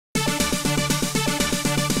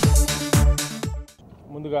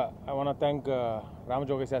ముందుగా I want thank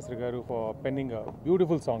Ramajoga Sastry గారు for penning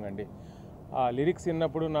beautiful song అండి. ఆ లిరిక్స్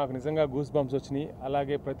విన్నప్పుడు నాకు నిజంగా గూస్ బంప్స్ వచ్చినాయి.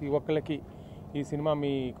 అలాగే ప్రతి ఒక్కళ్ళకి ఈ సినిమా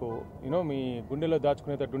మీకు మీ గుండెలో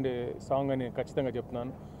దాచుకునేటట్టుండే సాంగ్ అని ఖచ్చితంగా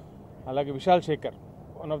చెప్తున్నాను. అలాగే Vishal Shekhar,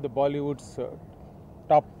 one of the Bollywood's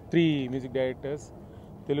top 3 music directors,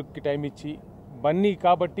 తెలుగుకి టైం ఇచ్చి బన్నీ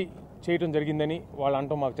కాబట్టి చేయడం జరిగిందని వాళ్ళు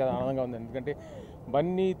అంటాం. మాకు చాలా ఆనందంగా ఉంది. ఎందుకంటే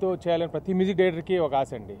బన్నీతో చేయాలని ప్రతి మ్యూజిక్ డైరెక్టర్కి ఒక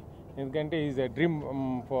ఆశ అండి. ఎందుకంటే is a dream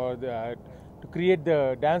for to create the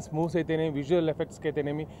dance moves అయితేనేమి, విజువల్ ఎఫెక్ట్స్కి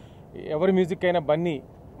అయితేనేమి, ఎవరి మ్యూజిక్ అయినా బన్నీ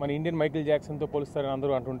మన ఇండియన్ మైకిల్ జాక్సన్తో పోలుస్తారని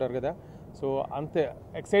అందరూ అంటుంటారు కదా. సో అంత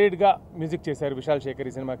ఎక్సైటెడ్గా మ్యూజిక్ చేశారు విశాల్ శేఖర్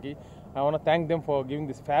ఈ సినిమాకి. I want thank them for giving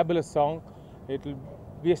this fabulous song. It will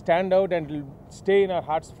be stand out and will stay in our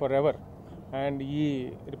hearts for ever. And ఈ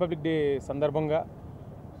రిపబ్లిక్ డే సందర్భంగా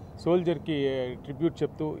సోల్జర్కి ట్రిబ్యూట్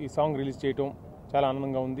చెప్తూ ఈ సాంగ్ రిలీజ్ చేయటం చాలా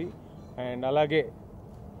ఆనందంగా ఉంది. అండ్ అలాగే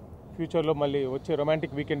ఫ్యూచర్లో మళ్ళీ వచ్చే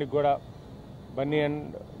రొమాంటిక్ వీకెండ్కి కూడా Bunny and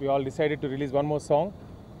we all decided to release one more song.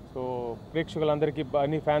 So ప్రేక్షకులందరికీ,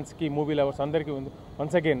 బన్నీ ఫ్యాన్స్కి, మూవీ లవర్స్ అందరికీ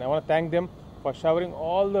once again I want thank them for showering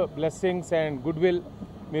all the blessings and good will.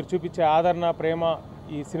 మీరు చూపించే ఆదరణ, ప్రేమ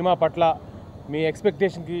ఈ సినిమా పట్ల మీ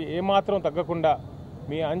ఎక్స్పెక్టేషన్కి ఏమాత్రం తగ్గకుండా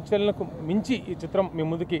మీ అంచనలకు మించి ఈ చిత్రం మీ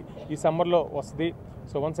ముందుకి ఈ సమ్మర్లో వస్తుంది.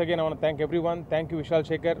 So once again I want thank every one. Thank you Vishal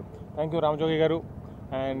Shekhar, thank you Ramajogi గారు,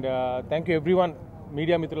 and thank you every one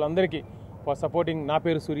media మిత్రులందరికీ ఫర్ సపోర్టింగ్ నా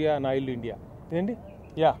పేరు సూర్య నా ఇల్లు ఇండియా. ఇదండి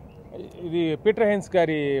ఇది పీటర్ హెన్స్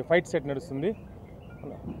గారి ఫైట్ సెట్ నడుస్తుంది,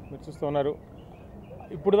 మీరు చూస్తూ ఉన్నారు.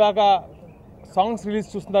 ఇప్పుడు దాకా సాంగ్స్ రిలీజ్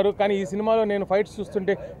చూస్తున్నారు, కానీ ఈ సినిమాలో నేను ఫైట్స్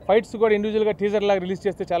చూస్తుంటే ఫైట్స్ కూడా ఇండివిజువల్గా టీజర్ లాగా రిలీజ్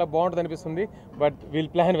చేస్తే చాలా బాగుంటుంది అనిపిస్తుంది. But will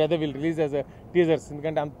plan weather will release as teasers.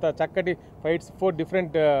 ఎందుకంటే అంత చక్కటి fights 4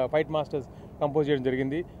 different fight masters compose చేయడం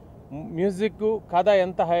జరిగింది. మ్యూజిక్, కథ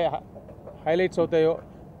ఎంత హైలైట్స్ అవుతాయో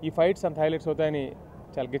ఈ ఫైట్స్ అంత హైలైట్స్ అవుతాయని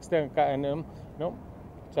చాలా ఖచ్చితంగా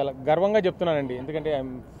చాలా గర్వంగా చెప్తున్నానండి. ఎందుకంటే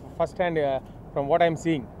I'm first hand from what I'm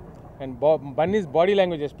seeing. And Bunny's body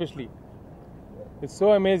language especially it's so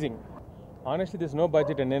amazing. Honestly this no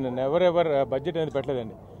budget అండి. నేను ఎవర్ బడ్జెట్ అనేది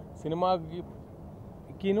పెట్టలేదండి.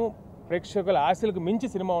 సినిమాకిను ప్రేక్షకుల ఆశలకు మించి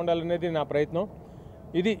సినిమా ఉండాలనేది నా ప్రయత్నం.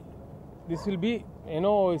 దిస్ విల్ బీ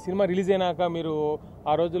ఈ సినిమా రిలీజ్ అయినాక మీరు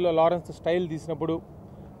ఆ రోజుల్లో లారెన్స్ స్టైల్ తీసినప్పుడు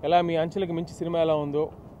ఎలా మీ అంచెలకు మించి సినిమా ఎలా ఉందో,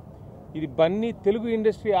 ఇది బన్నీ తెలుగు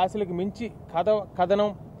ఇండస్ట్రీ ఆశలకు మించి కథనం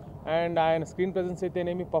అండ్ ఆయన స్క్రీన్ ప్రెజెన్స్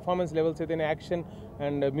అయితేనేమి, పర్ఫార్మెన్స్ లెవెల్స్ అయితేనే, యాక్షన్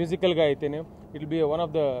అండ్ మ్యూజికల్గా అయితేనే it will be one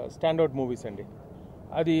of the standout movies అండి.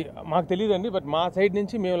 అది మాకు తెలియదండి, బట్ మా సైడ్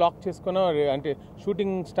నుంచి మేము లాక్ చేసుకున్నాం. అంటే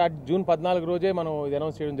షూటింగ్ స్టార్ట్ జూన్ 14 రోజే మనం ఇది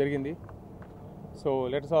అనౌన్స్ చేయడం జరిగింది. So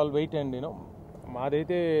let's all wait and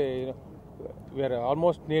మాదైతే వీఆర్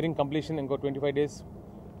ఆల్మోస్ట్ నియరింగ్ కంప్లీషన్. ఇంకో 25 days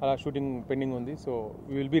అలా షూటింగ్ పెండింగ్ ఉంది. So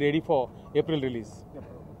we will be ready for April release.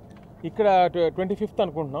 ఇక్కడ 25th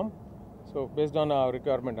అనుకుంటున్నాం. సో బేస్డ్ ఆన్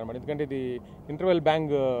రిక్వైర్మెంట్ అనమాట. ఎందుకంటే ఇది ఇంటర్వెల్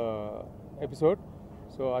బ్యాంగ్ ఎపిసోడ్.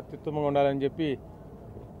 సో అత్యుత్తమంగా ఉండాలని చెప్పి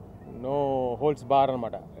నో హోల్డ్స్ బార్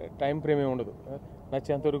అనమాట. టైం ఫ్రేమ్ ఏమి ఉండదు.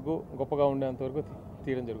 నచ్చేంతవరకు, గొప్పగా ఉండేంతవరకు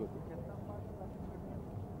తీయడం జరుగుతుంది.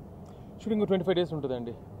 షూటింగ్ 25 days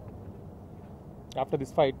ఉంటుందండి. After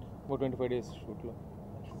this fight 25 days షూట్లో.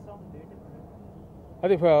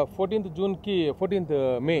 అదే 14th జూన్కి 14th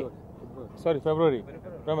మే ఫిబ్రవరి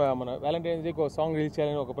మన వ్యాలంటైన్స్ డేకి ఒక సాంగ్ రిలీజ్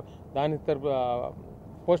చేయాలని ఒక దాని తరపు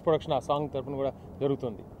పోస్ట్ ప్రొడక్షన్ ఆ సాంగ్ తరపున కూడా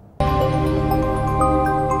జరుగుతుంది.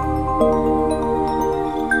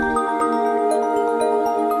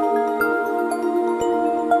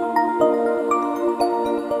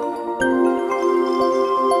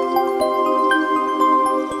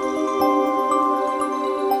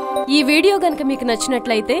 ఈ వీడియో గనుక మీకు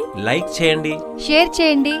నచ్చినట్లయితే లైక్ చేయండి, షేర్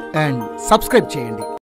చేయండి అండ్ సబ్స్క్రైబ్ చేయండి.